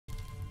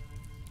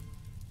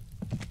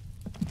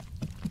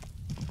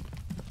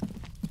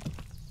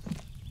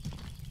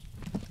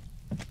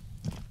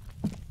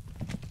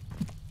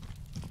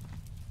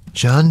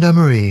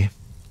Gendarmerie,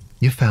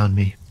 you found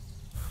me.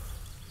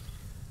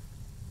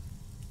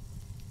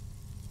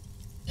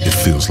 It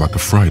feels like a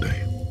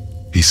Friday.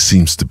 He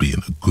seems to be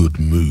in a good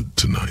mood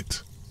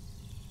tonight.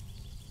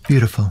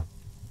 Beautiful.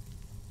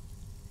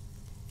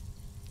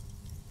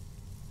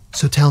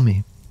 So tell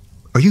me,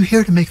 are you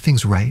here to make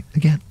things right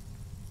again?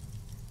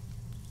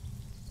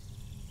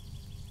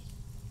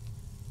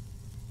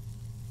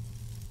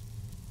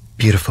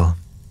 Beautiful.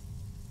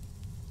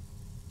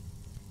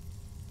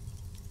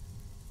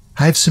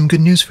 I have some good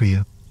news for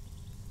you.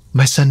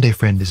 My Sunday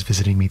friend is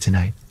visiting me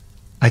tonight.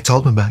 I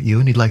told him about you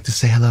and he'd like to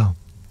say hello.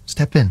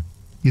 Step in.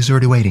 He's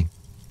already waiting.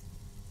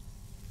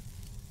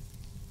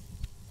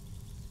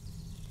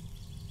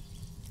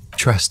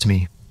 Trust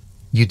me,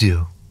 you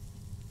do.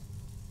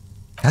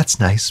 That's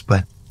nice,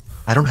 but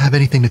I don't have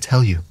anything to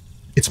tell you.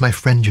 It's my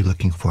friend you're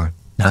looking for,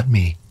 not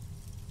me.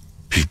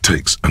 He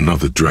takes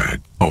another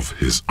drag of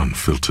his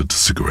unfiltered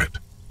cigarette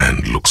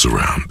and looks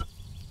around.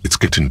 It's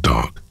getting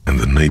dark and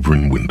the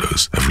neighboring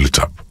windows have lit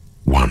up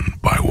one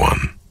by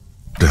one.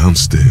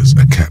 Downstairs,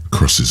 a cat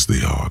crosses the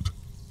yard,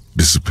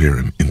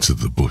 disappearing into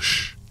the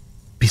bush.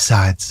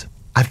 Besides,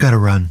 I've got to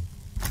run.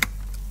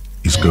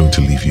 He's going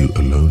to leave you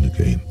alone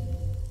again.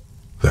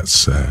 That's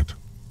sad.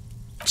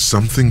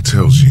 Something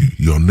tells you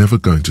you're never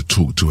going to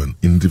talk to an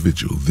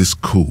individual this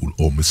cool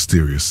or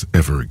mysterious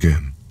ever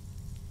again.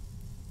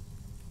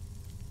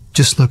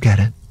 Just look at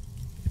it.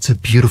 It's a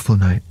beautiful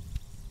night.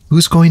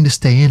 Who's going to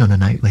stay in on a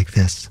night like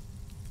this?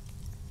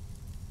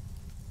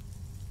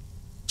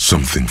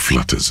 Something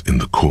flutters in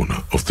the corner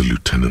of the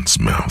lieutenant's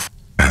mouth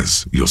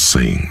as you're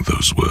saying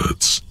those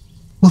words.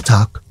 We'll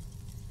talk.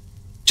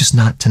 Just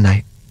not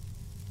tonight.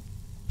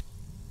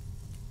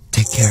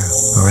 Take care,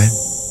 all right?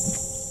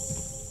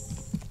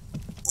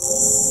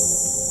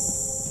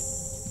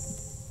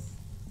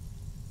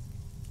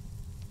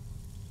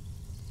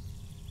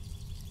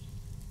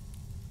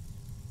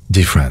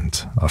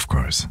 Different, of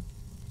course.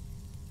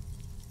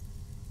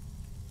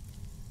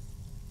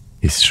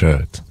 His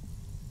shirt.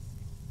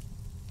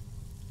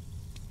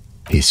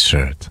 His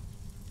shirt.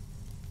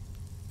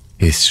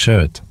 His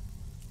shirt.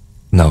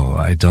 No,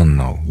 I don't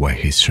know why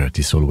his shirt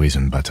is always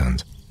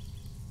unbuttoned.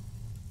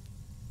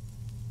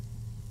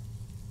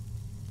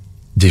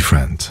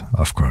 Different,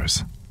 of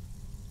course.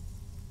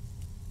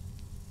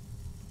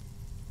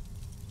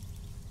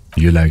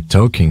 You like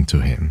talking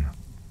to him.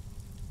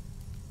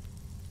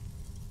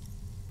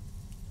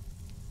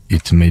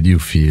 It made you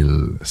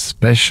feel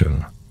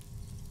special.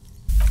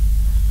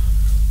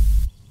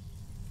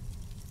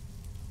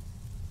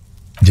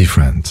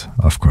 Different,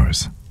 of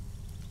course.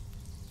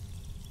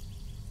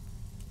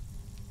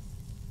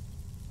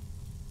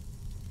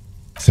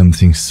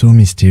 Something so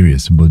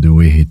mysterious about the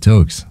way he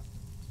talks.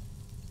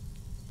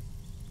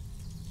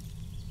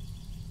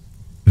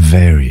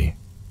 Very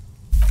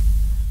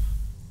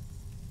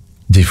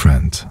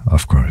different,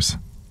 of course.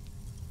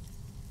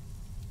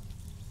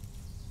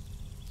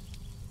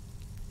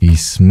 He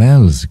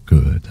smells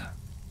good.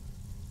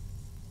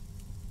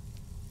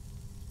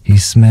 He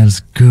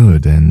smells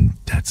good, and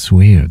that's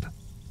weird.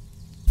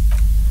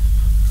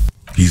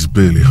 He's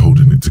barely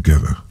holding it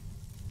together.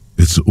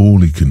 It's all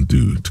he can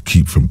do to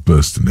keep from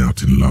bursting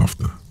out in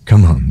laughter.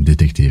 Come on,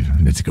 detective,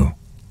 let's go.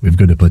 We've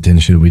got a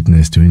potential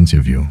witness to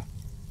interview.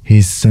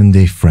 His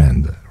Sunday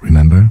friend,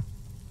 remember?